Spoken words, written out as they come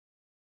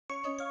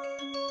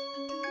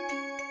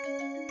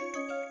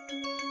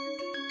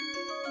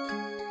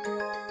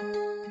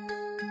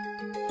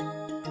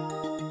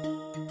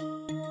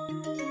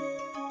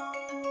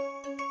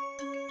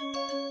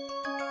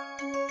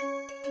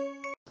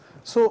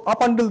So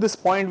up until this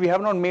point, we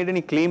have not made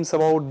any claims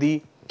about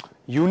the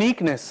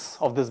uniqueness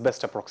of this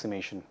best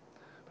approximation.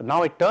 But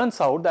now it turns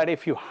out that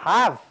if you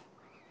have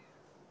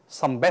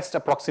some best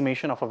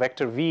approximation of a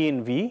vector v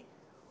in V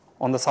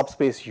on the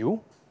subspace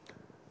U,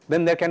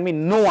 then there can be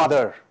no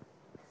other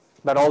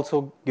that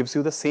also gives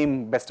you the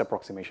same best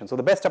approximation. So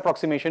the best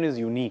approximation is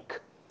unique.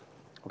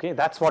 Okay,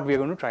 that's what we are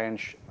going to try and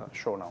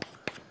show now.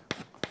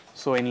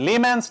 So in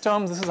layman's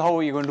terms, this is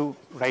how you're going to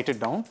write it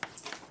down.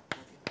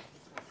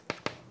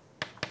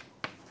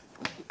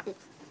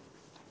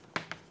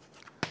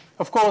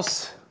 Of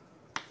course,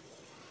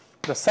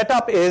 the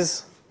setup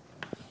is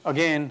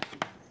again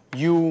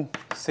U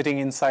sitting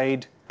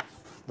inside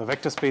the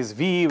vector space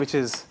V, which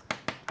is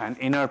an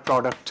inner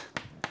product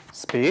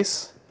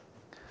space,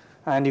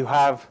 and you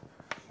have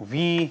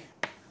V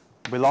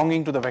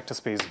belonging to the vector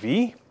space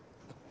V,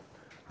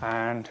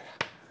 and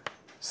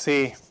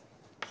say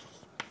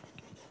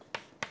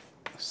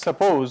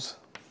suppose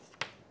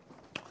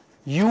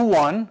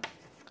U1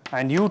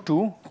 and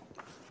U2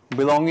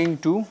 belonging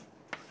to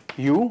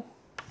U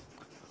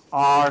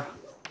are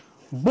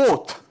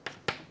both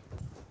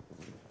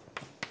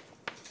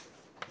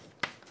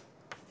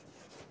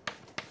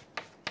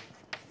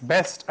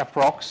best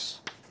approx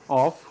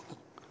of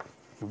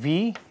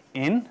V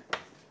in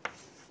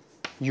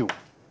U.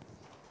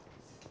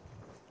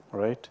 All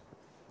right.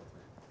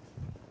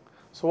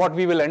 So what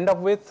we will end up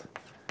with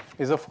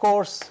is, of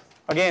course,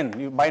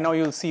 again, by now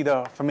you'll see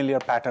the familiar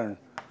pattern.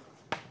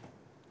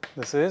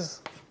 This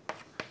is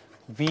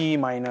V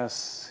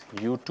minus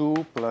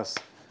U2 plus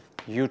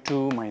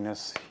U2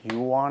 minus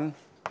U1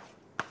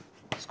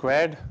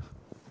 squared.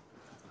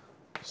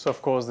 So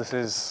of course this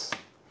is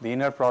the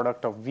inner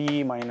product of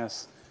V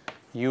minus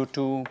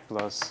U2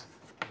 plus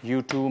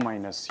U2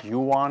 minus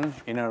U1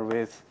 inner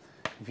with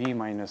V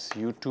minus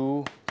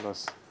U2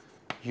 plus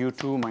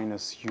U2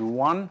 minus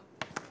U1.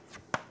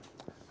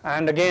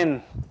 And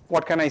again,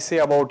 what can I say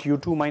about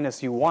U2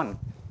 minus U1?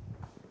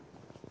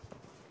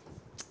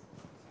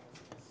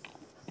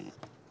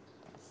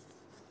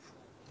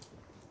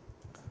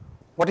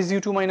 What is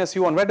U2 minus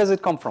U1? Where does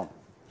it come from?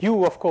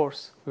 U, of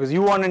course, because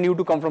U1 and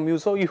U2 come from U,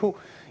 so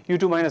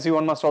U2 minus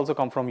U1 must also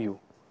come from U.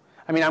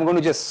 I mean, I'm going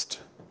to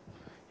just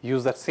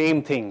use that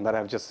same thing that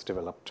I've just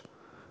developed.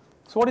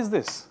 So what is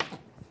this?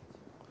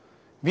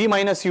 V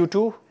minus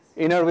U2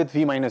 inner with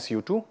V minus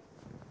U2,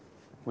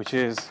 which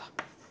is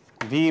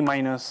V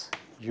minus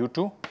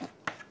U2,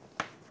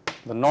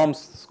 the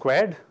norms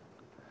squared.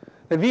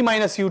 Then V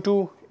minus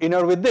U2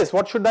 inner with this,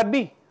 what should that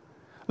be?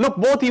 Look,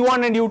 both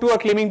U1 and U2 are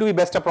claiming to be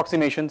best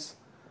approximations.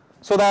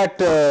 So that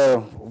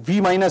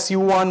V minus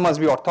U1 must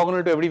be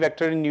orthogonal to every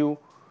vector in U.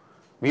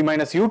 V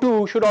minus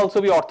U2 should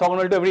also be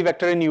orthogonal to every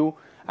vector in U.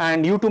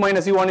 And U2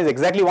 minus U1 is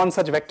exactly one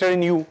such vector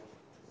in U.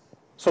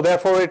 So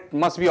therefore it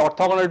must be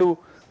orthogonal to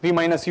V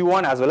minus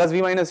U1 as well as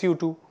V minus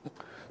U2.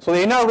 So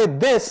the inner with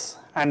this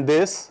and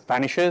this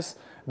vanishes.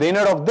 The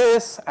inner of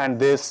this and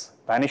this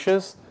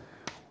vanishes.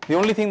 The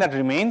only thing that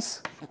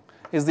remains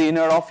is the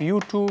inner of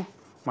U2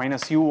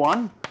 minus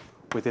U1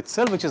 with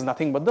itself, which is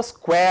nothing but the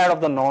square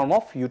of the norm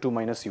of U2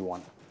 minus U1.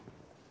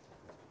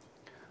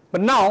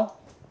 But now,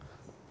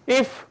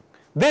 if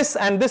this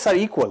and this are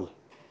equal,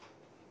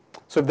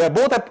 so if they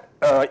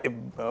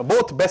are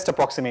both best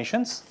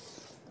approximations,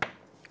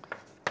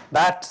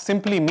 that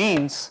simply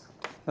means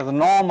that the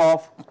norm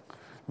of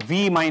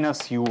V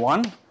minus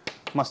U1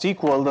 must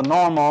equal the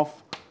norm of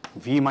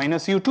V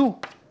minus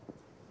U2.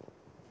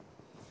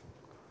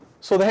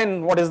 So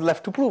then what is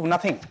left to prove?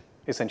 Nothing,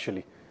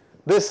 essentially.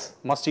 This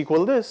must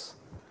equal this.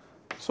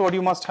 So what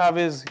you must have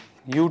is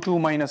U2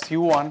 minus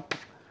U1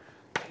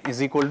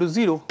 is equal to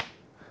 0.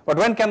 But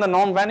when can the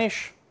norm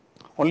vanish?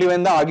 Only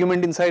when the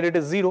argument inside it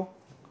is 0,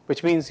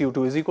 which means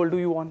U2 is equal to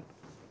U1.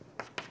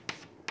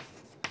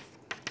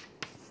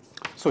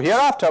 So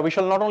hereafter we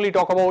shall not only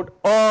talk about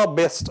a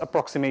best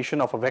approximation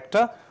of a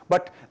vector,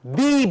 but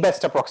the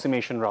best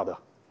approximation rather.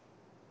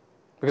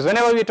 Because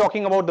whenever we are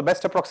talking about the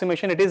best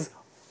approximation, it is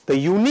the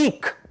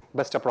unique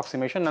best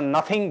approximation and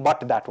nothing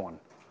but that one.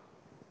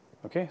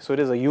 Okay, so it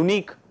is a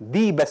unique,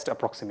 the best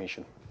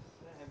approximation.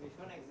 Have you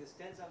shown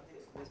existence of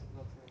this best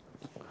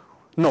approximation?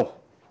 No,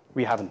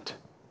 we haven't.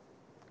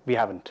 We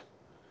haven't.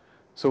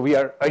 So we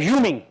are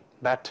assuming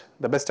that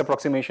the best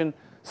approximation,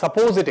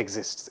 suppose it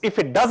exists. If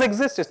it does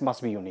exist, it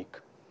must be unique.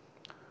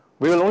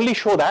 We will only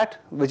show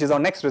that, which is our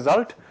next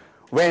result,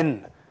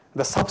 when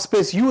the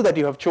subspace U that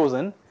you have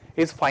chosen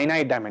is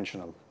finite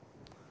dimensional.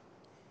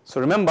 So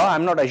remember, I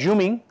am not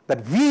assuming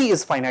that V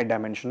is finite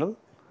dimensional.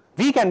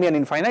 V can be an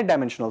infinite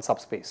dimensional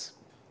subspace.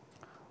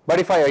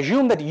 But if I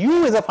assume that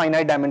U is a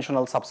finite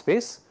dimensional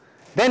subspace,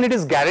 then it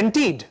is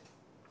guaranteed.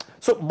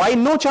 So by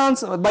no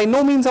chance, by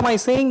no means am I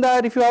saying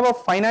that if you have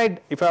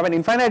an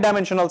infinite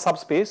dimensional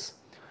subspace,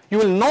 you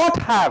will not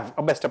have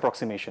a best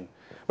approximation.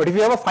 But if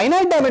you have a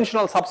finite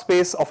dimensional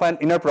subspace of an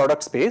inner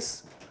product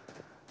space,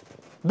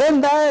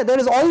 then there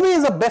is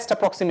always a best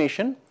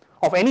approximation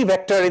of any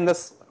vector in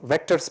this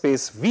vector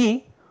space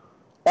V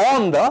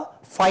on the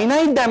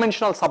finite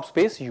dimensional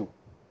subspace U.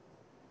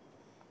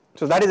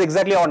 So that is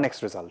exactly our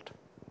next result.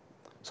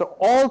 So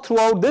all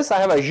throughout this I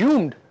have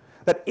assumed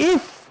that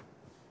if,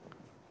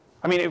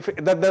 I mean if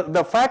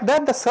the fact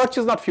that the search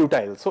is not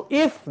futile, so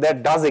if there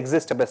does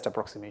exist a best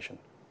approximation,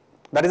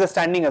 that is a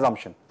standing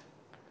assumption.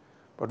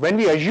 But when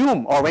we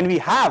assume, or when we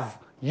have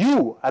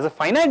U as a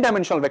finite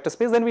dimensional vector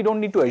space, then we don't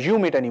need to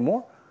assume it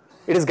anymore.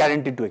 It is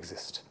guaranteed to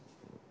exist.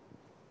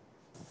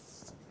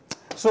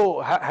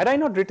 So had I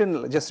not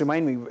written, just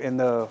remind me,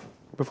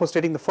 before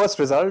stating the first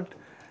result,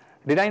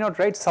 did I not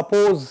write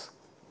suppose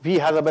V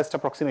has a best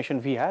approximation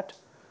V hat?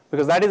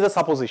 Because that is a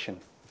supposition.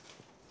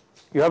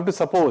 You have to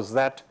suppose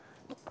that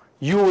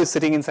U is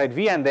sitting inside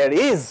V and there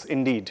is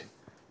indeed.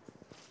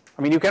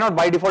 I mean, you cannot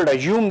by default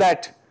assume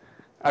that,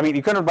 I mean,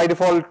 you cannot by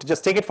default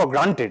just take it for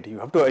granted. You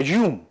have to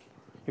assume.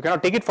 You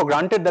cannot take it for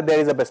granted that there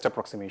is a best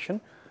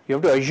approximation. You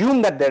have to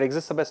assume that there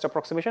exists a best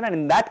approximation, and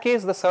in that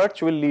case the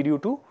search will lead you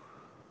to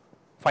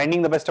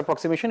finding the best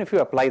approximation if you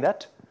apply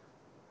that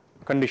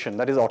condition,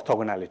 that is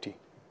orthogonality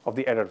of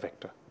the error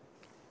vector,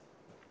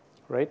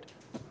 right?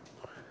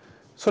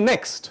 So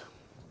next,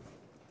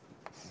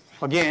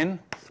 again,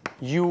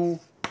 U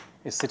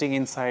is sitting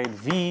inside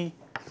V,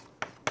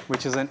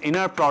 which is an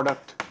inner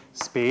product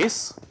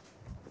space,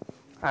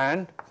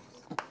 and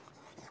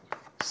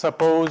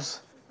suppose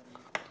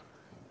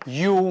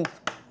U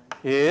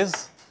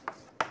is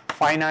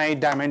finite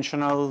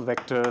dimensional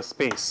vector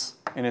space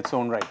in its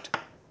own right.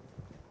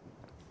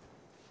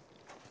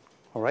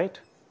 All right.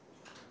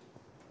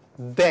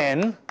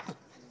 Then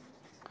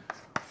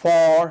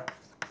for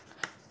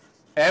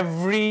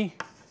every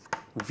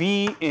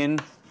V in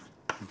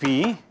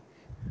V,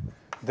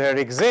 there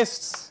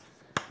exists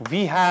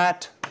V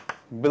hat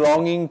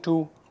belonging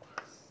to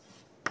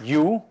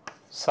U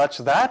such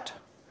that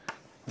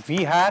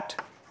V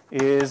hat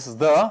is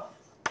the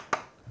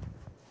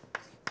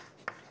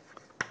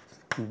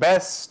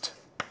best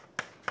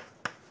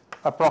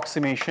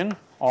approximation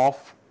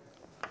of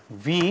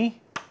V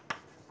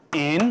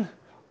in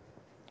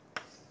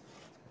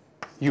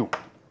U.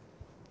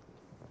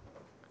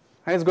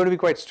 And it's going to be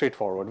quite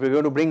straightforward. We're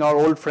going to bring our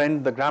old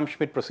friend, the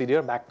Gram-Schmidt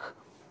procedure, back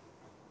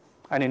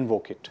and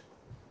invoke it,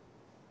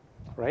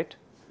 right?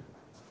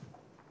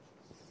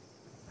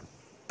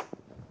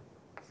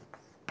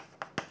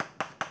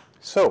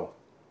 So,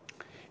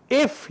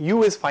 if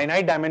U is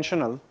finite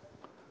dimensional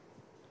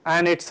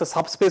and it's a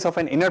subspace of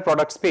an inner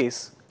product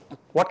space,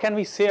 what can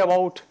we say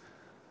about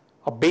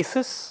a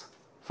basis?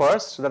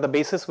 First, that the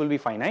basis will be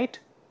finite,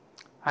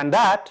 and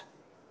that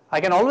I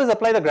can always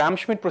apply the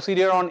Gram-Schmidt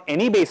procedure on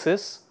any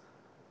basis,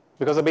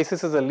 because the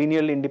basis is a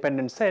linearly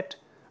independent set,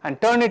 and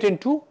turn it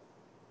into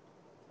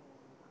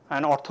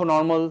an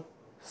orthonormal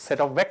set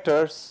of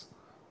vectors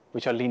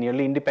which are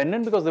linearly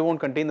independent because they won't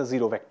contain the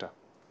zero vector,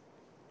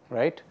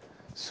 right?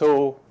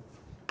 So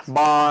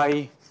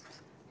by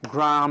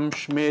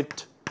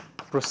Gram-Schmidt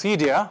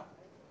procedure,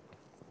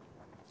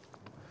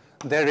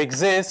 there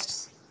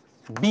exists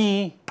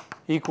B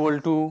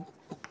equal to,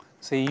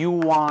 say,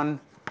 U1,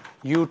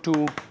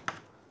 U2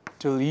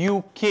 till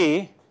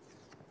UK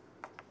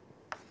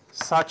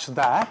such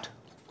that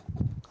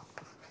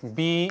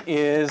B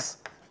is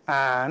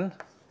an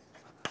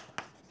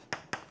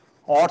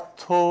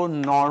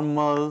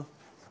orthonormal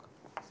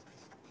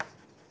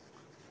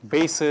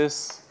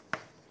basis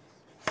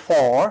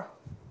for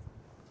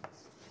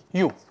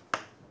U.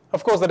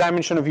 Of course, the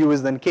dimension of U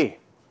is then K,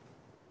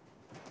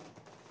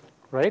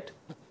 right?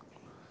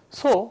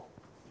 So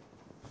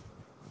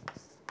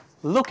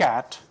look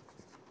at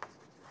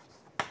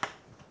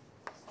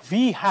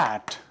V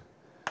hat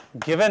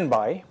given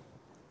by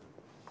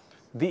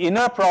the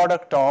inner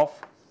product of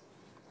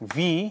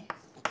V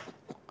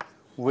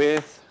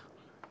with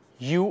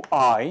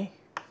UI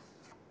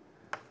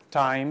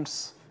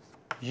times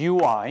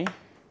UI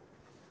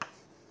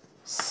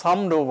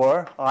summed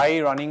over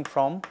I running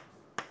from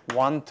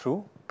 1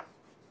 through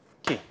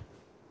K.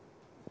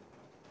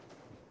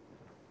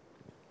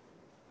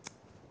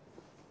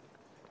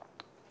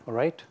 All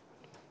right.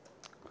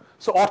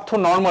 So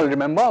orthonormal,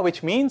 remember,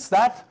 which means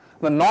that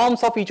the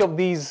norms of each of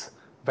these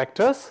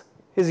vectors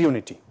is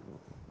unity.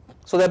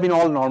 So they have been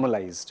all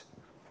normalized,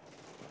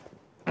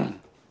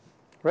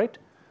 right?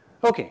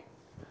 Okay.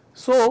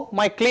 So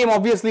my claim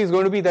obviously is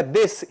going to be that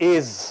this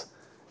is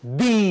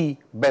the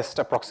best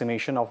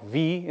approximation of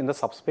V in the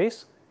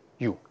subspace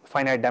U,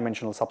 finite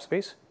dimensional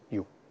subspace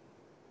U.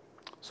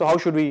 So how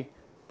should we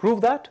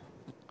prove that?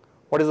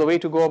 What is the way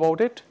to go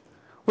about it?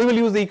 We will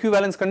use the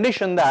equivalence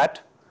condition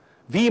that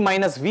V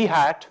minus V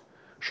hat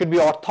should be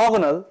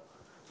orthogonal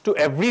to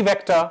every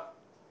vector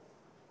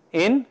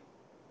in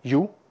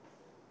U.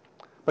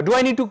 But do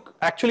I need to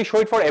actually show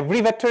it for every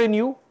vector in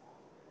U?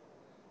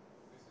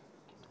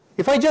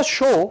 If I just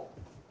show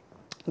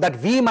that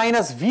V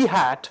minus V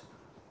hat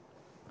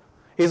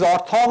is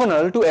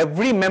orthogonal to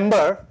every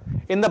member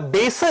in the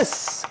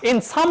basis,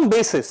 in some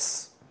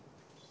basis,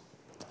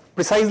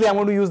 precisely I'm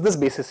going to use this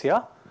basis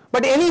here,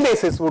 but any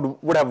basis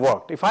would have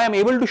worked. If I am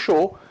able to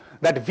show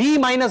that V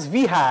minus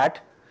V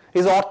hat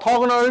is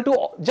orthogonal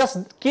to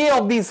just K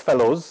of these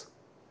fellows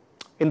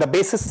in the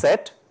basis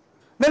set,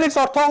 then it's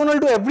orthogonal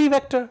to every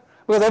vector,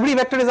 because every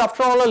vector is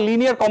after all a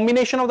linear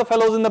combination of the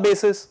fellows in the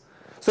basis.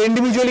 So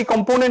individually,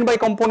 component by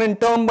component,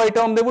 term by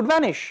term, they would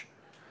vanish.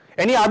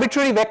 Any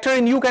arbitrary vector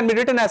in U can be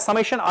written as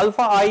summation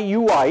alpha I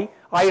ui,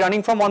 I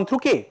running from 1 through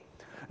k.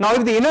 Now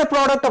if the inner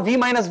product of v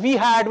minus v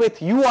hat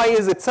with ui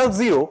is itself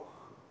 0,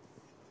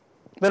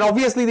 then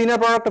obviously the inner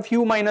product of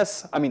v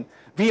minus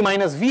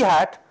v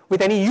hat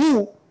with any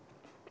u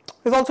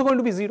is also going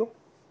to be 0,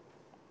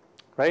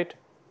 right?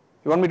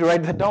 You want me to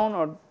write that down,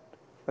 or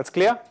that's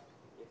clear?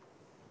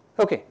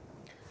 Okay,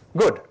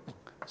 good.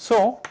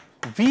 So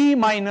v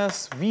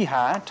minus v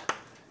hat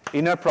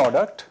inner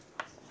product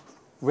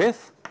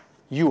with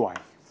ui.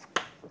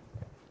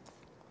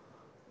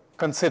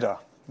 Consider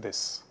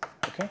this,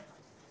 okay?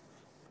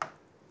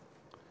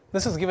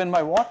 This is given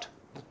by what?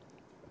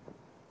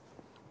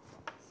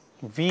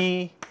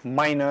 V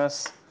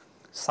minus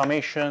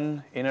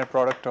summation inner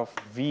product of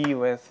v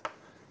with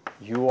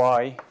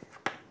ui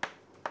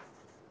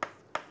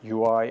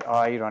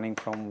I running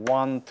from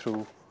 1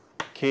 through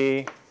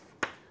k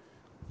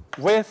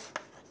with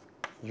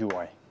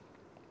ui.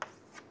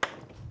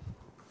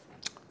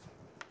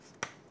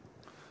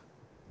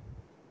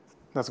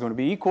 That's going to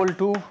be equal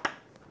to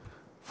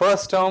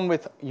first term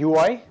with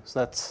ui, so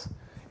that's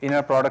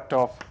inner product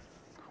of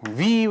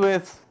v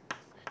with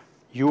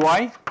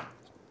ui.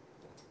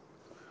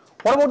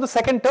 What about the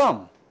second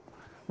term?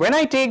 When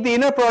I take the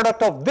inner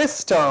product of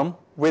this term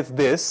with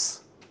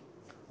this,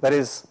 that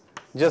is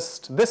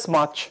just this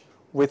much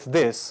with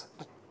this,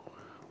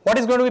 what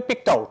is going to be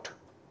picked out?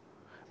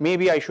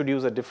 Maybe I should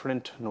use a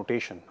different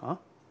notation.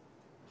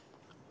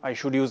 I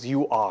should use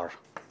UR.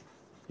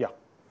 Yeah.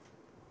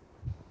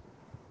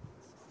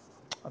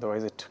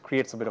 Otherwise it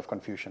creates a bit of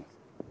confusion.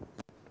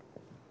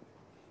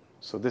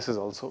 So this is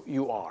also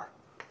UR.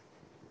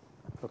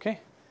 Okay.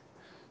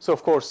 So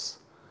of course,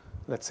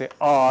 let's say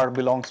R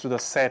belongs to the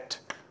set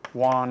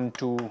 1,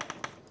 2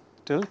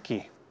 till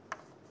k.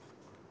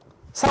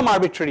 Some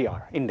arbitrary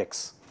R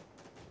index,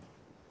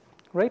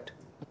 right?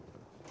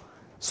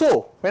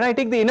 So when I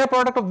take the inner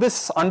product of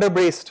this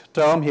underbraced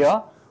term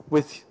here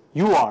with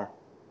UR,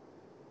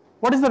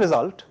 what is the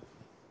result?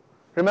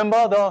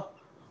 Remember the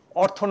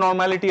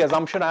orthonormality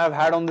assumption I have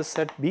had on this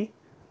set B?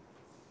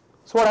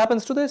 So what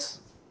happens to this?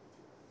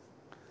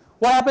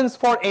 What happens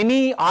for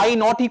any I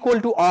not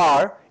equal to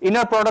R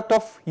inner product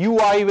of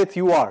UI with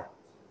UR?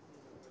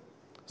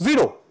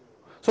 0.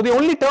 So the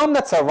only term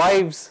that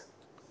survives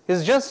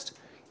is just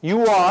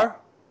UR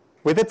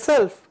with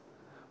itself,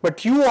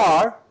 but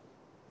UR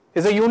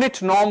is a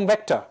unit norm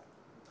vector.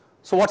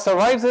 So what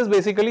survives is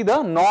basically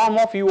the norm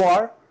of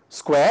UR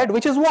squared,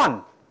 which is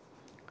 1.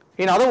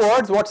 In other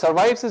words, what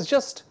survives is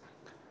just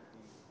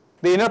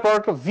the inner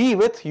product of V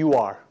with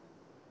UR.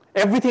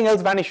 Everything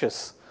else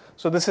vanishes.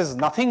 So this is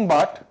nothing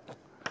but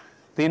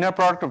the inner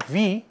product of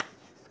V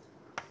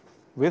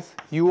with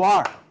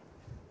UR.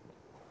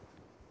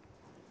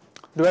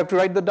 Do I have to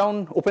write that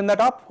down, open that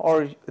up,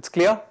 or it's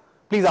clear?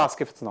 Please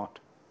ask if it's not.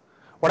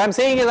 What I'm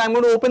saying is I'm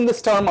going to open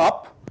this term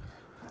up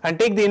and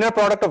take the inner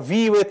product of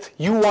V with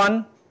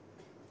U1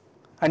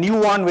 and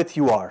U1 with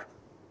UR.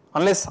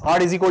 Unless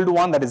R is equal to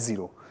 1, that is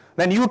 0.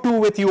 Then U2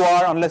 with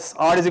UR, unless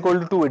R is equal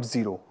to 2, it's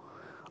 0.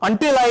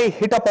 Until I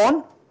hit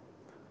upon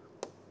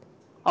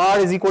R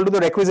is equal to the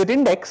requisite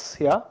index,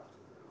 yeah,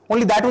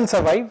 only that will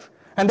survive.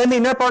 And then the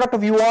inner product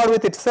of UR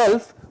with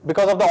itself,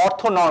 because of the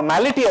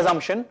orthonormality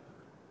assumption,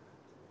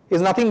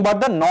 is nothing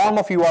but the norm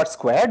of UR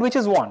squared, which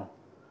is 1.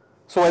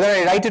 So whether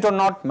I write it or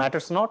not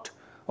matters not.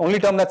 Only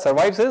term that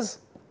survives is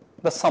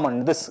the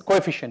summand, this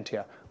coefficient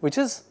here, which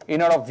is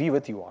inner of V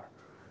with UR.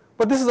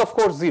 But this is of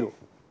course 0,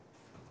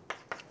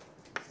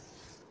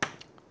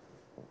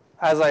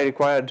 as I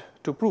required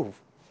to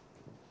prove.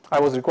 I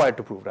was required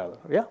to prove rather,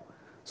 yeah.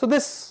 So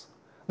this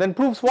then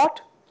proves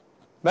what?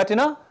 That in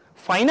a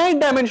finite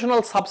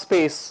dimensional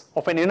subspace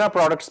of an inner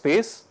product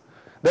space,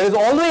 there is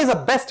always a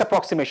best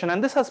approximation,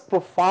 and this has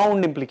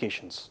profound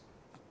implications,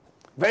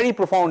 very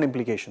profound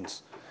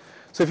implications.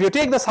 So if you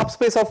take the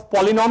subspace of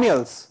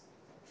polynomials,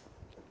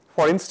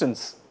 for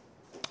instance,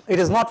 it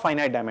is not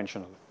finite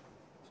dimensional.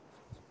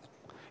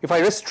 If I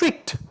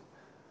restrict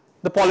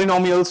the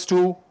polynomials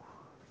to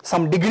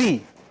some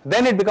degree,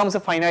 then it becomes a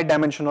finite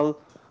dimensional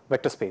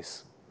vector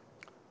space.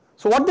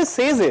 So what this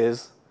says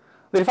is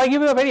that if I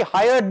give you a very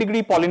higher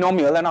degree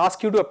polynomial and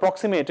ask you to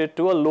approximate it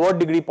to a lower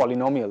degree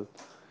polynomial,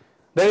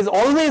 there is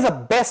always a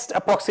best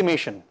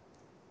approximation.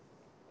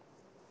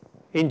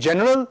 In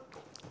general,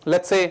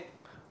 let's say,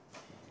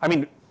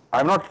 I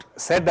have not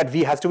said that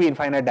V has to be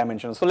infinite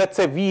dimensional. So let's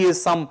say V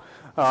is some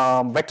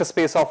vector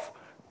space of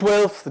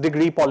 12th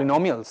degree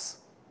polynomials,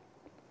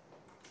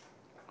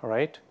 all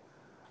right?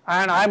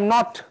 And I am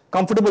not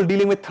comfortable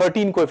dealing with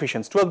 13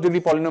 coefficients. 12th degree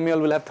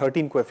polynomial will have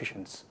 13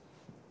 coefficients,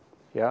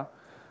 yeah?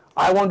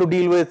 I want to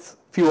deal with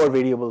fewer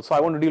variables, so I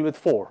want to deal with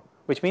 4,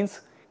 which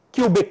means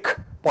cubic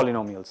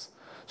polynomials.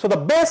 So the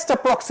best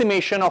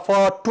approximation of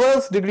a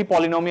 12th degree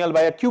polynomial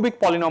by a cubic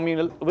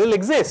polynomial will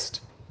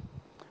exist,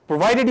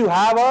 provided you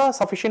have a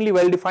sufficiently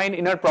well-defined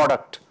inner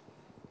product.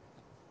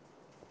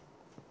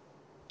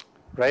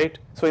 right?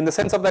 So in the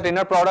sense of that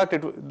inner product,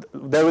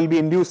 there will be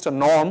induced a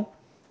norm,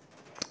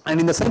 and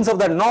in the sense of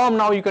that norm,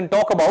 now you can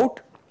talk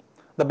about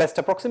the best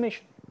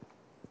approximation,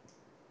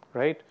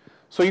 right?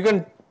 So you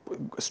can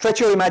stretch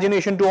your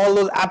imagination to all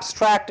those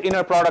abstract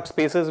inner product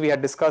spaces we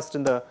had discussed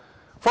in the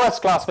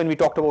first class when we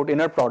talked about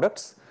inner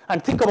products,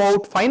 and think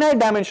about finite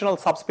dimensional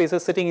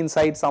subspaces sitting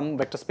inside some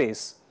vector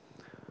space,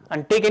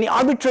 and take any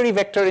arbitrary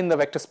vector in the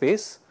vector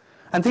space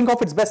and think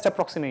of its best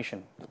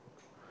approximation.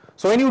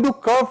 So when you do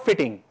curve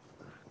fitting,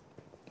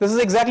 this is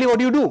exactly what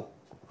you do.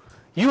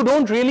 You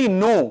don't really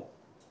know,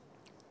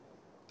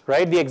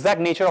 right, the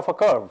exact nature of a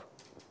curve.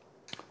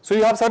 So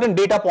you have certain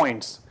data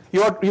points.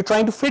 You're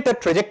trying to fit a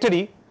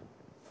trajectory.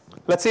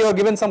 Let's say you're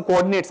given some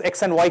coordinates,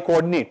 x and y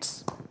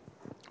coordinates,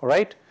 all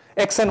right?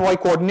 X and y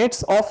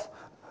coordinates of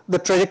the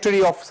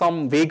trajectory of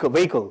some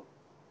vehicle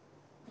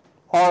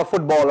or a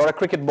football or a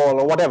cricket ball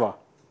or whatever.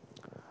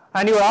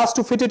 And you are asked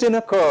to fit it in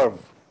a curve.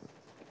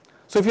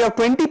 So if you have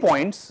 20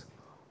 points,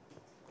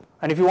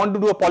 and if you want to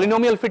do a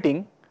polynomial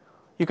fitting,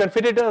 you can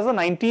fit it as a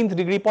 19th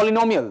degree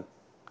polynomial.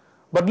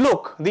 But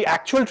look, the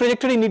actual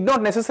trajectory need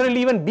not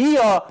necessarily even be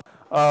a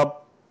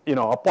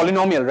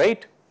polynomial,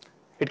 right?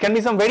 It can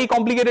be some very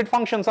complicated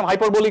function, some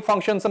hyperbolic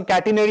function, some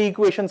catenary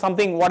equation,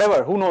 something,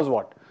 whatever, who knows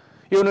what.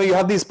 You know, you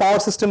have these power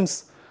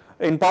systems.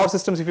 In power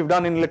systems, if you've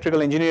done in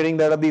electrical engineering,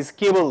 there are these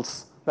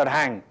cables that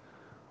hang.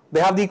 They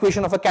have the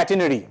equation of a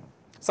catenary,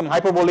 some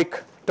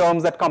hyperbolic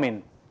terms that come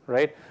in,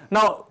 right?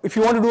 Now, if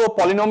you want to do a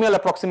polynomial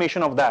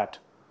approximation of that,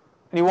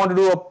 and you want to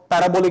do a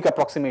parabolic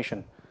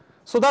approximation,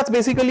 so that's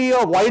basically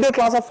a wider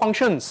class of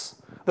functions.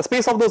 The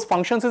space of those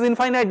functions is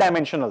infinite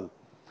dimensional.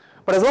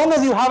 But as long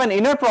as you have an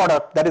inner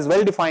product that is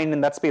well defined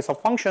in that space of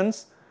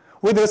functions,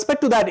 with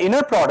respect to that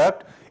inner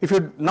product, if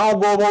you now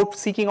go about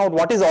seeking out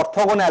what is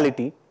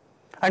orthogonality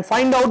and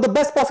find out the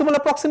best possible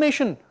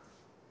approximation,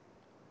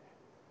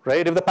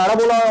 right? If the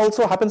parabola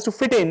also happens to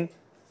fit in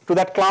to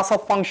that class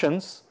of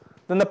functions,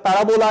 then the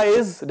parabola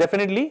is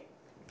definitely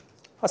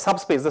a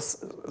subspace.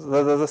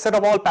 The set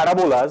of all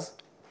parabolas,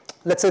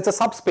 let's say it's a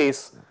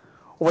subspace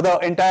over the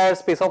entire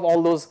space of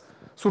all those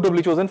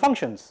suitably chosen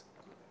functions,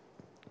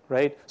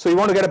 right? So you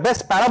want to get a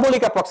best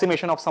parabolic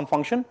approximation of some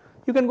function,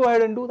 you can go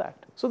ahead and do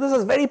that. So this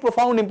has very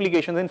profound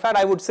implications. In fact,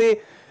 I would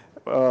say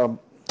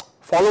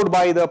followed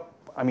by the,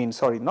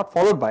 not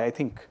followed by, I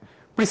think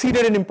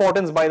preceded in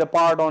importance by the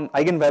part on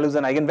eigenvalues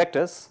and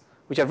eigenvectors,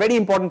 which are very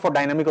important for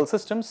dynamical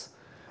systems.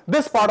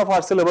 This part of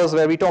our syllabus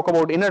where we talk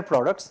about inner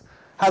products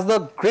has the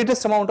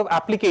greatest amount of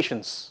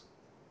applications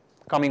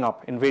coming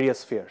up in various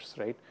spheres,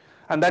 right?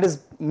 And that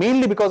is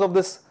mainly because of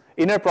this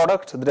inner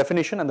product, the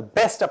definition, and the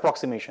best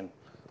approximation,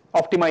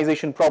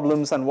 optimization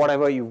problems and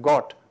whatever you've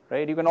got,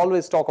 right? You can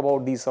always talk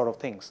about these sort of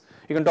things.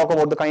 You can talk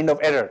about the kind of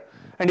error.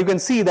 And you can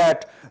see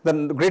that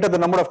the greater the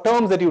number of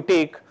terms that you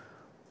take,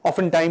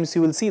 oftentimes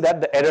you will see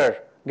that the error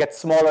gets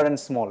smaller and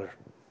smaller.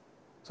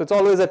 So it's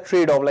always a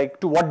trade-off, like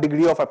to what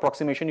degree of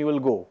approximation you will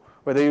go.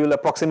 Whether you will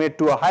approximate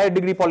to a higher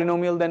degree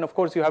polynomial, then of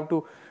course you have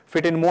to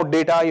fit in more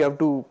data, you have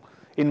to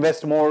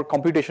invest more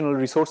computational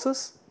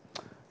resources.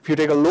 If you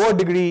take a lower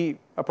degree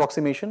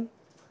approximation,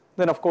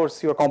 then of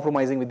course you are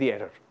compromising with the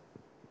error,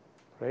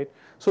 right?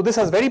 So this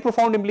has very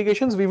profound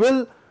implications. We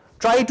will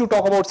try to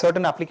talk about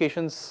certain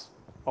applications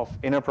of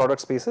inner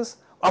product spaces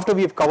after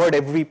we have covered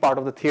every part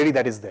of the theory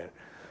that is there.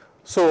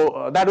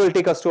 So that will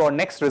take us to our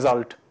next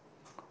result,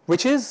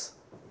 which is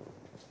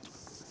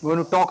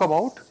going to talk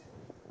about.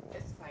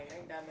 Is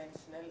finite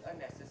dimensional a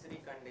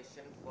necessary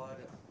condition for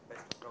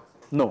best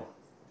approximation? No,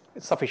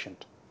 it's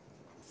sufficient.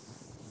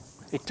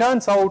 It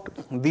turns out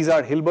these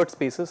are Hilbert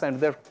spaces and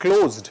they're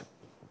closed.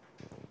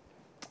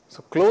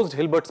 So closed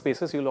Hilbert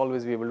spaces, you'll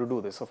always be able to do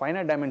this. So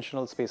finite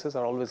dimensional spaces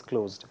are always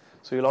closed.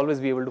 So you'll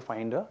always be able to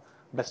find a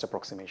best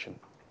approximation.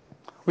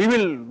 We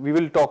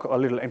will talk a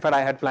little. In fact,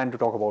 I had planned to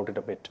talk about it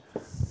a bit,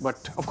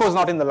 but of course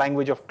not in the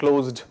language of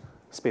closed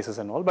spaces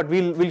and all. But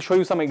we'll show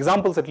you some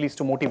examples at least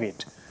to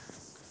motivate,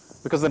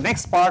 because the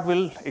next part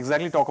will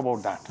exactly talk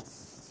about that,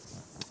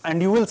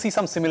 and you will see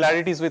some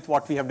similarities with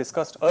what we have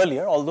discussed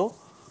earlier, although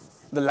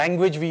the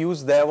language we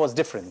used there was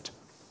different.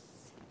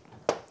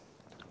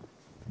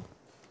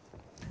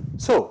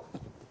 So,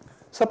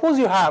 suppose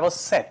you have a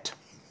set.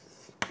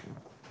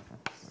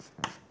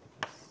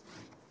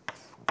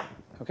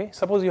 Okay,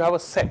 suppose you have a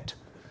set.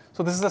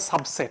 So this is a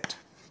subset.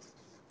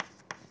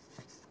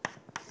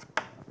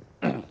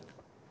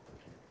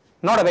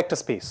 Not a vector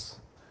space.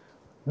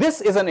 This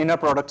is an inner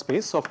product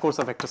space, so of course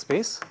a vector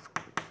space.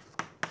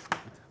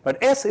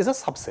 But S is a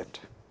subset.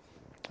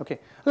 Okay,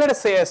 let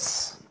us say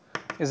S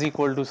is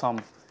equal to some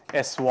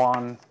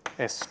S1,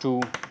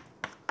 S2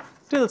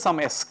 till some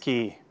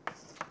Sk.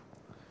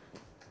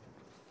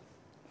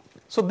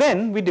 So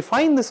then we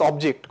define this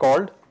object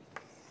called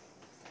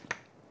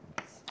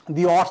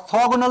the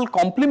orthogonal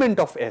complement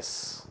of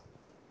S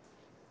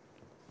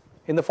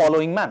in the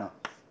following manner.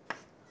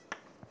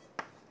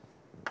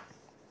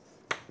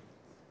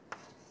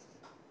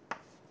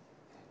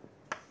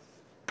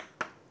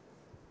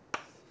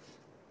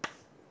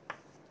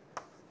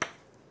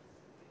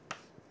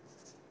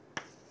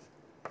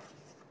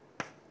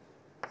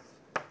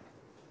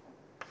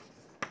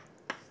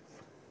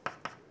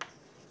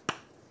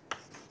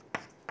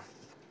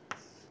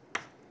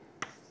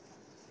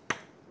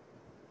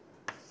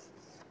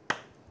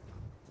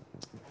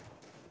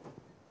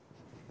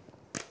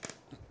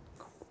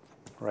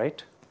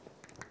 right?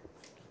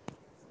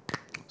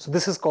 So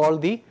this is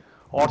called the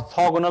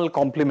orthogonal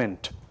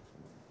complement.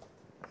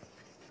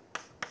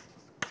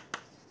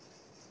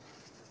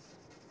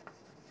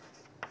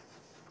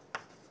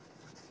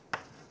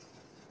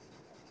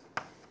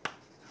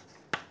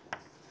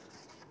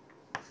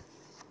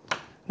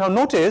 Now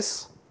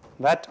notice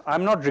that I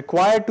am not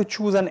required to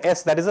choose an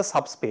S that is a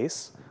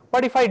subspace,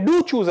 but if I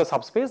do choose a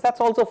subspace, that's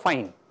also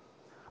fine.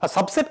 A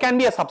subset can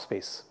be a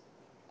subspace,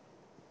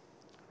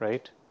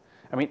 right?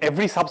 I mean,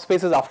 every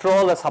subspace is after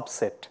all a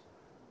subset,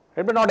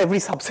 right? But not every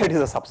subset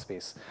is a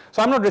subspace.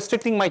 So I'm not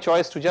restricting my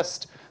choice to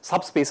just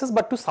subspaces,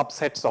 but to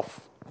subsets of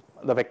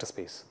the vector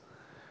space.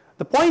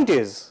 The point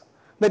is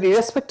that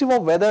irrespective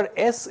of whether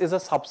S is a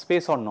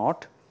subspace or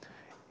not,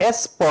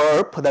 S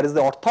perp, that is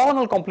the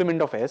orthogonal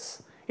complement of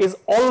S, is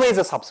always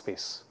a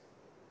subspace,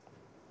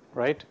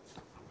 right?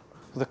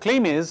 So the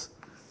claim is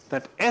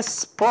that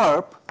S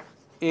perp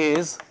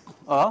is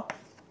a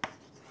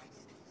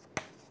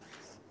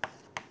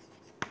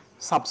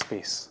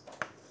subspace.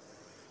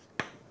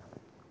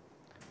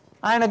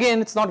 And again,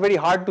 it's not very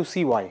hard to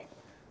see why.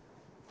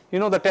 You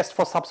know the test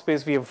for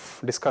subspace we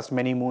have discussed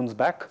many moons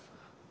back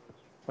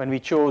when we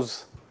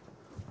chose,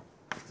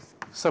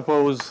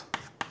 suppose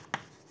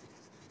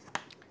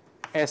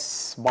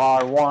S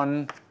bar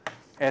 1,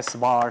 S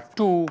bar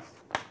 2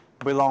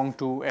 belong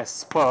to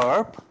S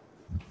perp.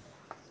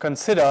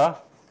 Consider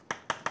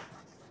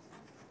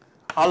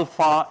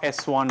alpha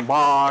S1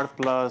 bar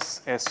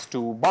plus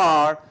S2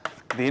 bar,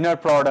 the inner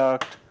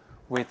product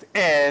with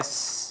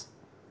S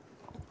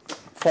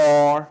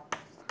for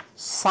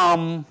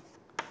some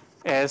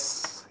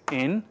S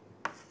in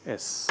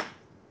S.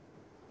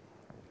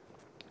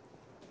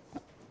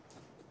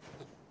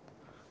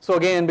 So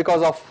again,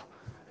 because of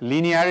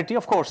linearity,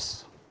 of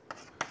course,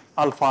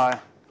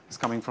 alpha is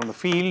coming from the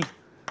field,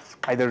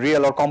 either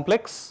real or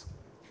complex.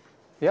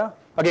 Yeah,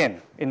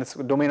 again, in this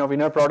domain of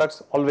inner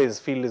products, always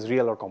field is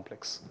real or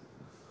complex,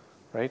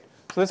 right?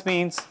 So this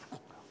means,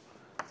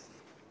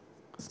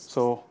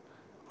 so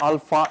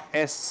alpha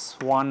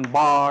S1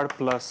 bar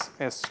plus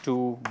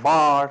S2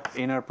 bar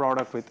inner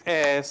product with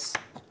S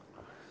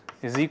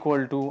is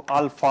equal to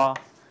alpha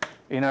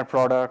inner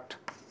product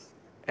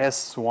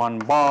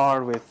S1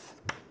 bar with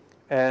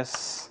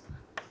S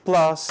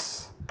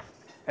plus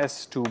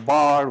S2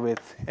 bar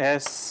with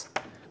S.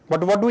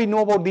 But what do we know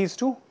about these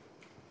two?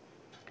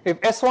 If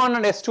S1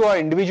 and S2 are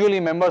individually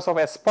members of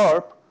S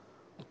perp,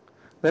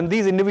 then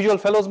these individual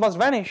fellows must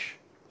vanish.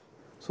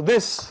 So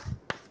this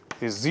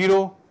is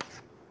 0,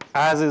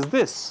 as is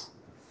this.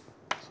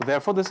 So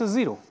therefore this is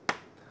 0.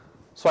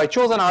 So I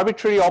chose an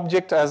arbitrary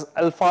object as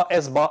alpha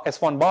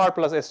S1 bar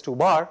plus S2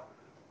 bar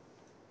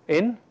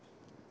in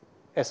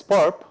S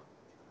perp,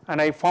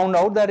 and I found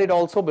out that it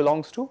also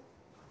belongs to,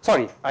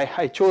 sorry,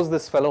 I chose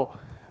this fellow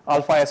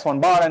alpha S1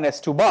 bar and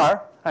S2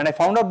 bar, and I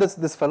found out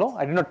this fellow.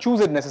 I did not choose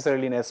it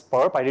necessarily in S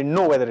perp. I didn't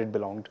know whether it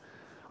belonged.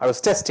 I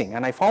was testing,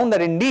 and I found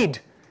that indeed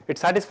it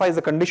satisfies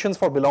the conditions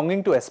for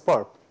belonging to S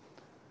perp,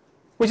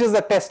 which is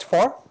the test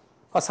for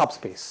a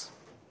subspace.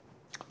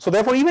 So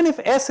therefore, even if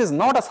S is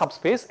not a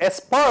subspace, S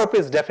perp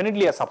is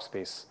definitely a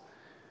subspace.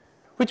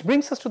 Which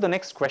brings us to the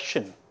next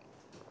question.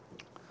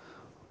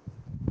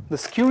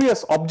 This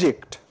curious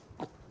object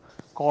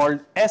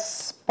called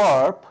S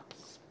perp.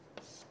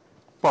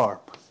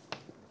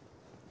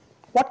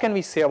 What can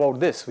we say about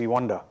this, we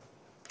wonder?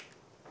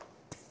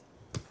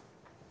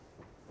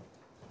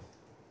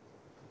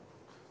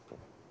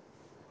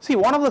 See,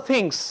 one of the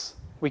things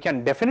we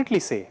can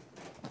definitely say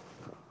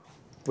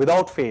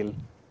without fail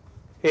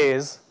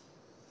is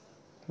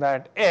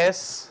that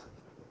S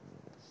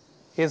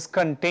is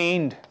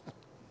contained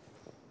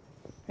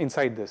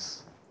inside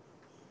this.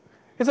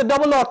 It's a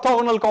double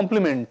orthogonal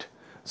complement.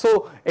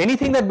 So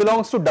anything that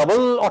belongs to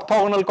double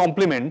orthogonal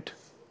complement,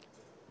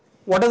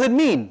 what does it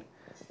mean?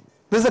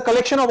 This is a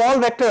collection of all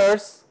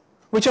vectors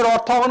which are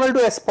orthogonal to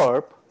S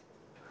perp.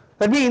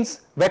 That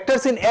means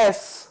vectors in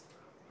S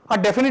are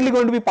definitely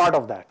going to be part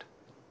of that.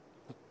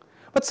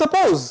 But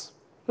suppose,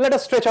 let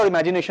us stretch our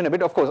imagination a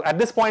bit. Of course, at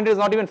this point it is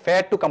not even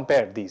fair to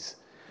compare these,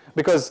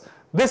 because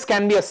this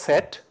can be a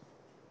set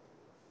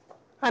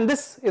and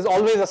this is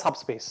always a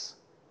subspace.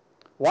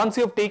 Once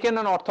you have taken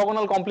an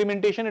orthogonal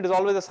complementation, it is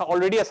always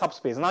already a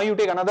subspace. Now you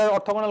take another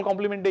orthogonal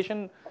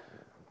complementation,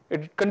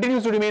 it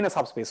continues to remain a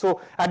subspace.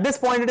 So at this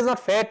point it is not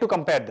fair to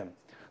compare them.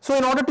 So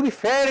in order to be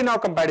fair in our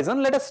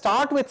comparison, let us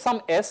start with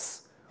some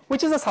S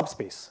which is a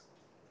subspace.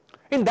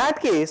 In that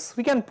case,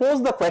 we can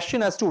pose the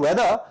question as to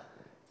whether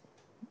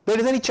there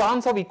is any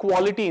chance of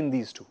equality in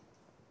these two.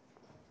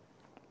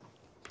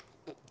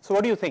 So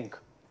what do you think?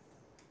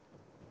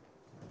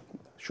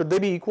 Should they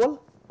be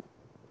equal?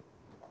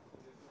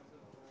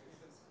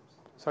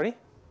 Sorry?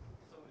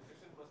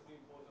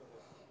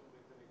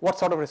 What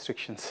sort of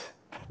restrictions?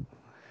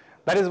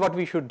 That is what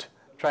we should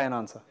try and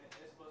answer.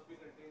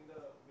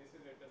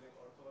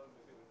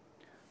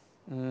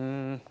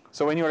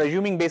 So when you are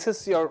assuming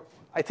basis,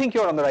 I think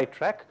you are on the right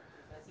track.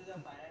 S is a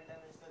finite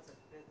dimensional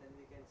subspace, then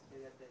we can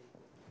say that they are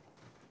equal.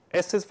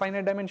 S is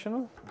finite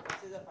dimensional?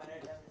 S is a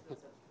finite dimensional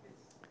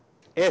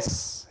subspace.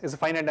 S is a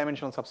finite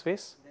dimensional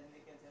subspace. Then we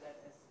can say that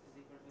S is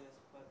equal to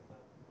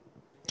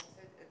S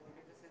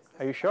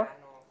per. Are you sure?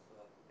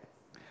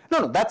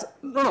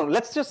 No.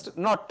 Let's just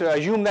not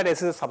assume that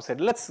S is a subset.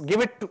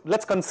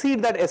 Let's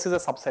concede that S is a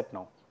subset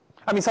now.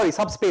 I mean, sorry,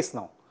 subspace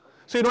now.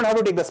 So you don't have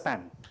to take the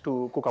span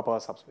to cook up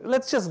a subspace.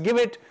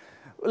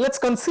 Let's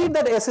concede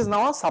that S is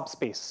now a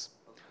subspace,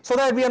 so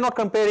that we are not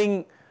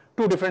comparing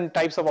two different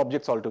types of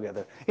objects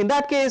altogether. In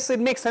that case, it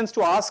makes sense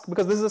to ask,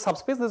 because this is a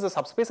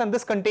subspace, and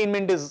this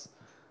containment is,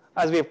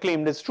 as we have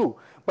claimed, is true.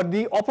 But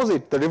the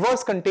opposite, the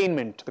reverse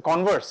containment, the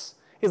converse,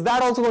 is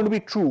that also going to be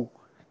true,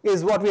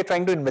 is what we are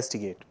trying to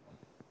investigate.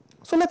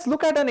 So let's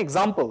look at an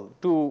example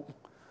to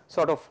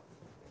sort of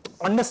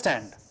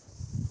understand.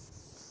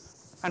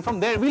 And from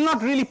there, we'll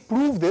not really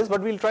prove this,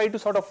 but we'll try to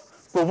sort of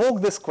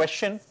provoke this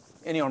question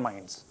in your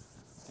minds.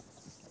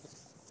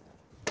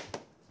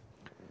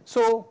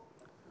 So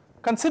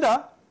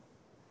consider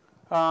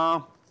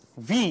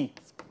V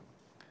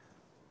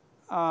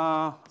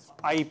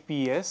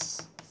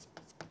IPS,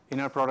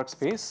 inner product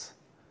space,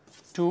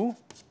 to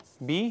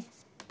be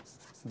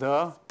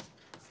the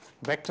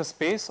vector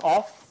space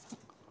of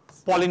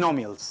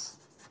polynomials.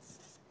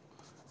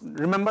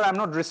 Remember, I am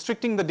not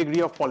restricting the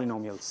degree of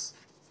polynomials.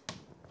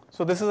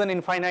 So this is an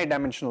infinite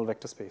dimensional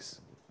vector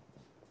space.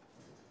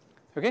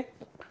 Okay?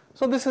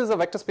 So this is a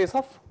vector space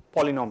of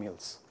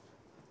polynomials.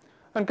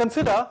 And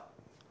consider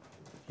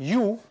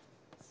U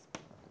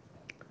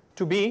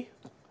to be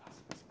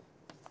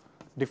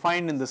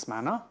defined in this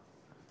manner: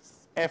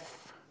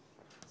 F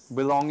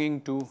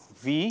belonging to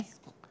V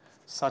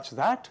such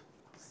that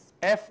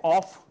F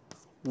of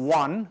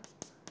 1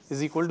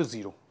 is equal to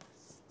 0.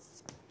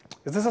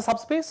 Is this a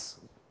subspace?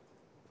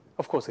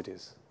 Of course it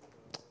is.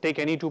 Take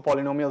any two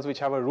polynomials which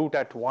have a root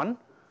at 1.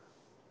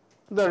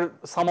 The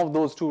sum of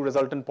those two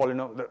resultant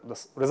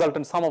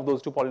sum of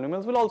those two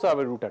polynomials will also have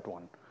a root at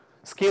 1.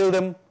 Scale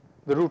them,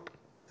 the root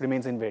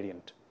remains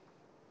invariant.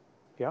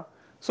 Yeah.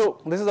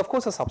 So this is of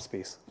course a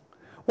subspace.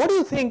 What do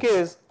you think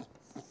is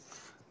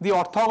the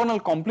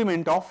orthogonal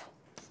complement of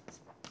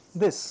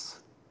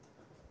this?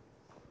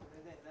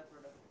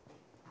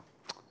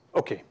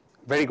 Okay,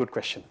 very good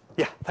question.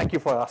 Yeah, thank you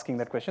for asking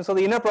that question. So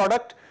the inner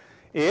product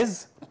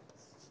is,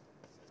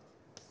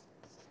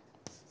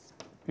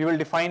 we will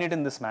define it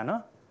in this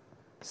manner: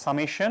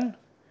 summation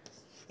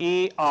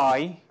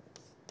AI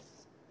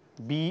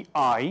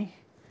BI,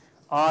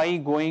 I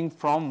going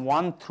from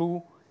 1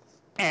 through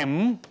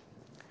M,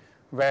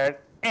 where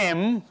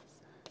M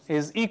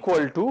is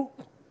equal to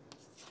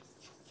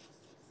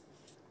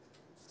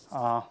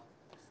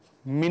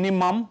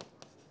minimum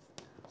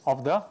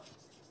of the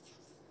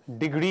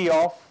degree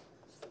of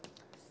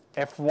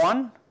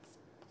F1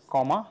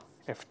 comma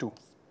F2,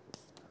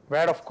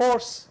 where of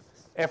course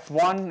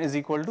F1 is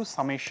equal to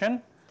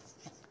summation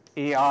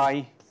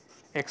AI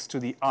x to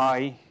the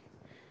I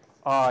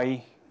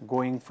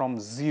going from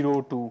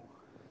 0 to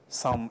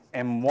some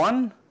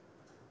M1,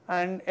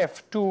 and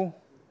F2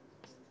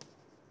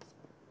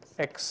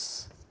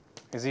 x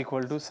is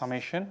equal to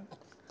summation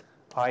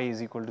I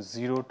is equal to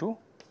 0 to,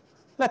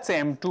 let's say,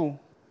 M2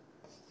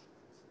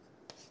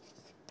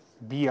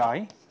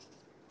 BI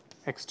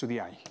x to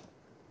the I.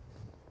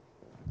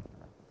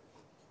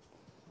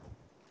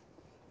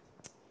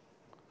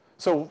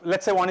 So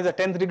let's say one is a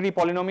 10th degree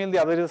polynomial, the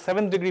other is a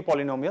 7th degree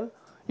polynomial.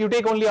 You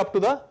take only up to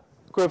the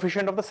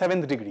coefficient of the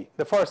 7th degree,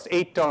 the first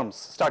 8 terms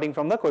starting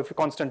from the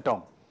constant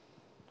term,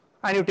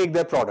 and you take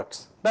their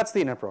products. That's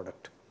the inner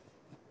product.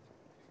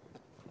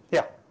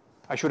 Yeah,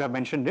 I should have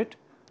mentioned it,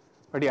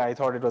 but yeah, I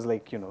thought it was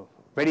like,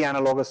 very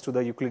analogous to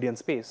the Euclidean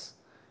space.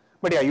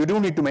 But yeah, you do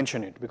need to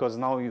mention it, because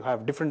now you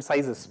have different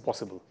sizes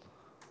possible,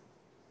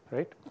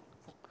 right?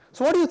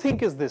 So what do you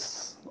think is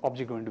this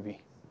object going to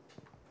be?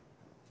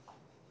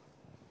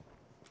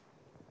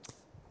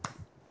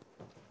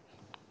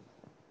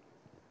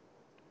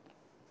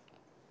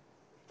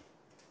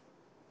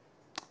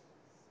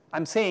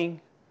 I'm saying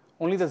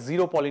only the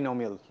 0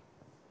 polynomial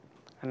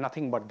and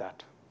nothing but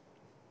that.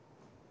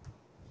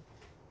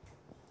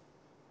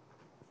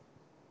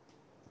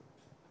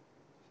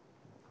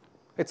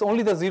 It's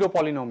only the 0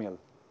 polynomial.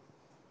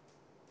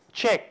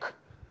 Check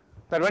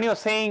that when you're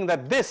saying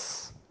that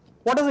this,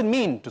 what does it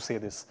mean to say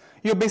this?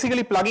 You're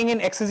basically plugging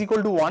in x is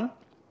equal to 1,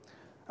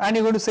 and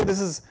you're going to say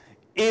this is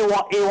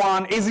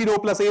A1,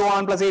 A0 plus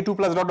A1 plus A2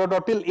 plus dot dot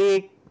dot till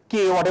A,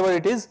 K, whatever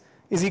it is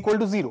equal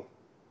to 0.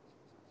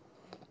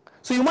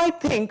 So you might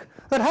think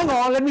that, hang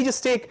on, let me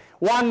just take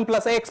 1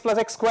 plus x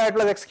squared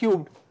plus x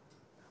cubed.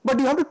 But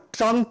you have to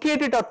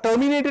truncate it or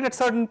terminate it at a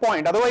certain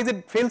point, otherwise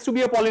it fails to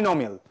be a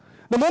polynomial.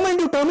 The moment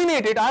you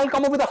terminate it, I'll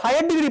come up with a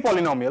higher degree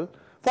polynomial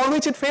for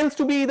which it fails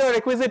to be the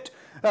requisite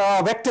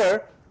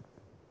vector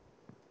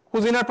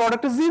whose inner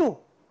product is 0.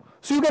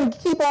 So you can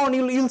keep on,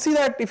 you'll see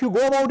that if you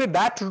go about it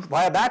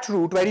via that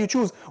route where you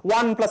choose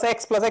 1 plus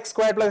x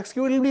squared plus x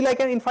cubed, it will be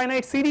like an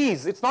infinite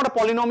series. It's not a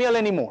polynomial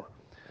anymore.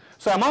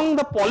 So among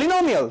the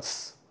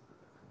polynomials,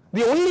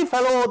 the only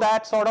fellow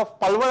that sort of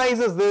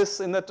pulverizes this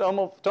in the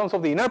terms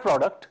of the inner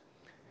product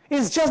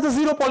is just the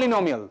 0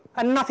 polynomial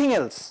and nothing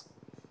else.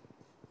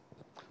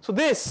 So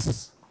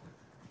this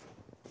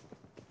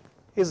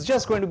is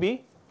just going to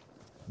be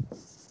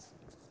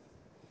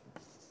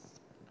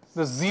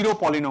the 0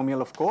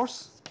 polynomial, of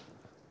course.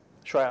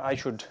 Sure, I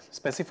should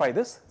specify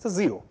this. It's a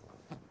 0.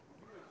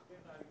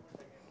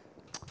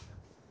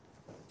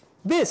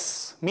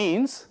 This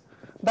means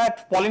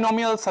that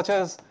polynomials such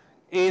as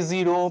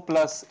a0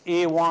 plus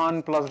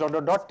a1 plus dot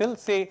dot dot till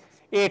say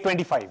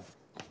a25.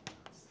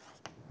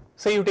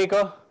 Say you take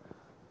a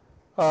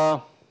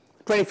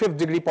 25th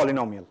degree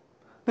polynomial.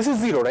 This is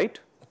 0, right?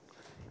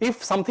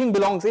 If something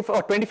belongs, if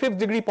a 25th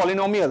degree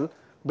polynomial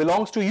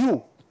belongs to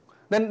U,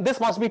 then this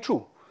must be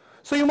true.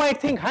 So you might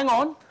think, hang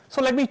on,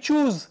 so let me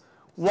choose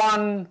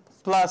 1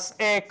 plus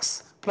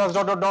x plus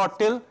dot dot dot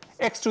till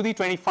x to the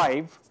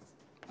 25.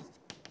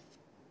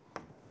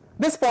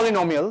 This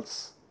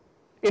polynomial's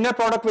inner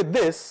product with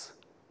this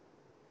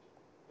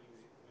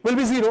will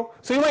be 0.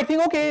 So you might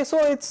think, okay,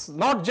 so it's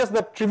not just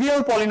the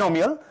trivial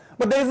polynomial,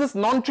 but there is this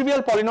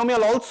non-trivial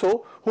polynomial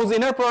also whose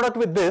inner product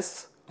with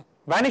this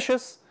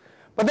vanishes.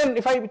 But then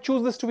if I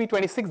choose this to be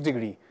 26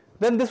 degree,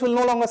 then this will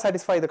no longer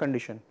satisfy the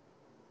condition.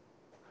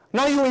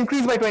 Now you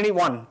increase by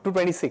 21 to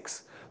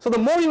 26. So the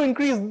more you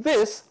increase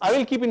this, I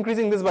will keep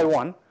increasing this by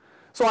 1.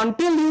 So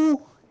until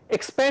you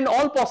expand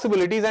all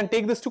possibilities and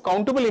take this to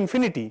countable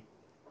infinity,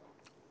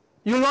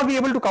 you will not be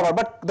able to cover.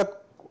 But the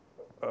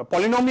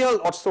polynomial,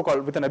 or so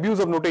called with an abuse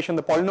of notation,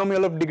 the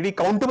polynomial of degree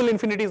countable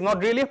infinity is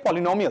not really a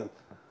polynomial,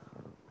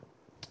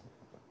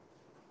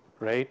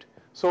 right?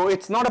 So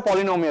it's not a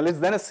polynomial, it's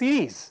then a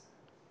series,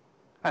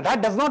 and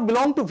that does not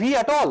belong to V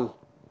at all.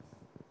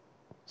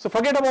 So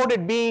forget about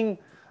it being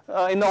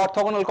in the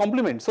orthogonal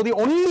complement. So the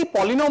only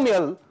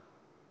polynomial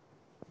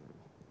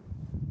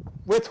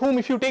with whom,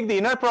 if you take the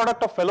inner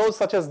product of fellows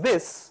such as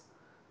this,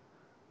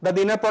 that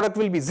the inner product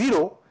will be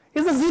 0,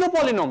 is a 0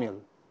 polynomial,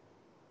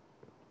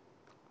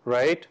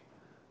 right?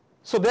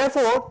 So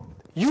therefore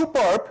U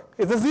perp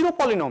is a 0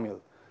 polynomial.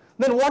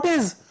 Then what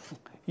is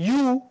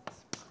U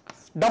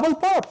double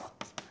perp?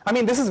 I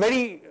mean, this is a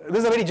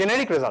very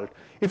generic result.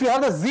 If you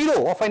have the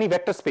 0 of any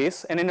vector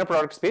space, an inner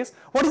product space,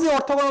 what is the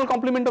orthogonal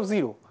complement of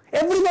 0?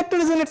 Every vector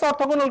is in its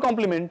orthogonal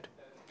complement.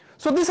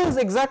 So this is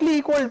exactly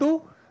equal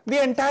to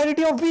the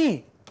entirety of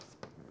V.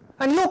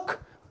 And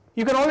look,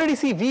 you can already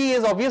see V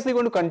is obviously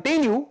going to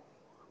contain U,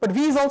 but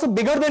V is also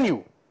bigger than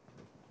U.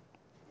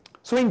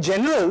 So in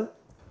general,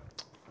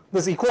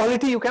 this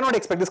equality you cannot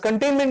expect. This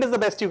containment is the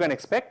best you can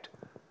expect.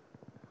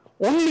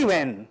 Only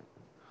when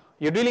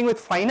you're dealing with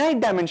finite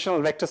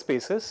dimensional vector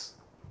spaces,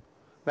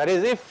 that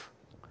is, if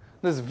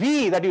this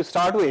V that you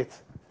start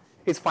with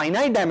is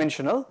finite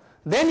dimensional,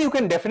 then you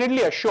can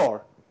definitely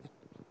assure,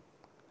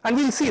 and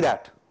we'll see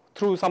that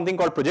through something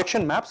called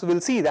projection maps,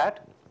 we'll see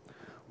that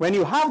when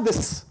you have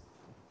this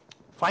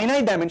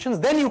finite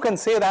dimensions, then you can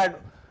say that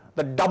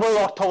the double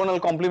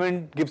orthogonal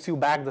complement gives you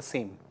back the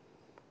same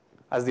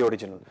as the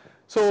original.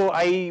 So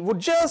I would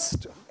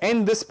just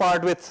end this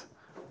part with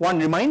one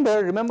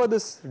reminder. Remember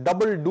this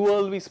double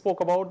dual we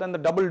spoke about, and the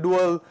double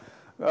dual,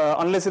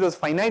 unless it was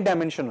finite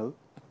dimensional,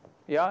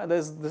 yeah,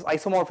 this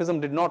isomorphism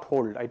did not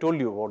hold. I told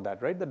you about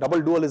that, right? The double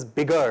dual is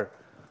bigger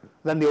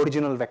than the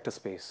original vector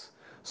space.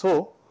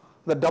 So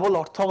the double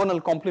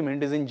orthogonal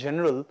complement is in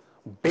general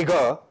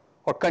bigger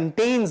or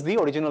contains the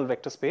original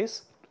vector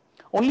space.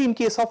 Only in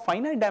case of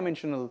finite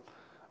dimensional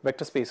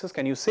vector spaces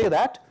can you say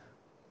that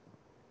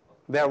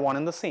they are one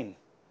and the same,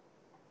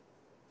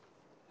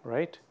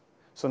 right?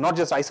 So not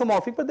just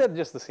isomorphic, but they're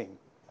just the same.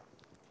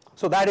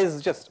 So that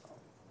is just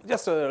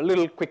a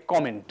little quick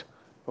comment,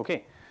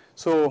 okay?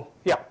 So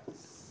yeah.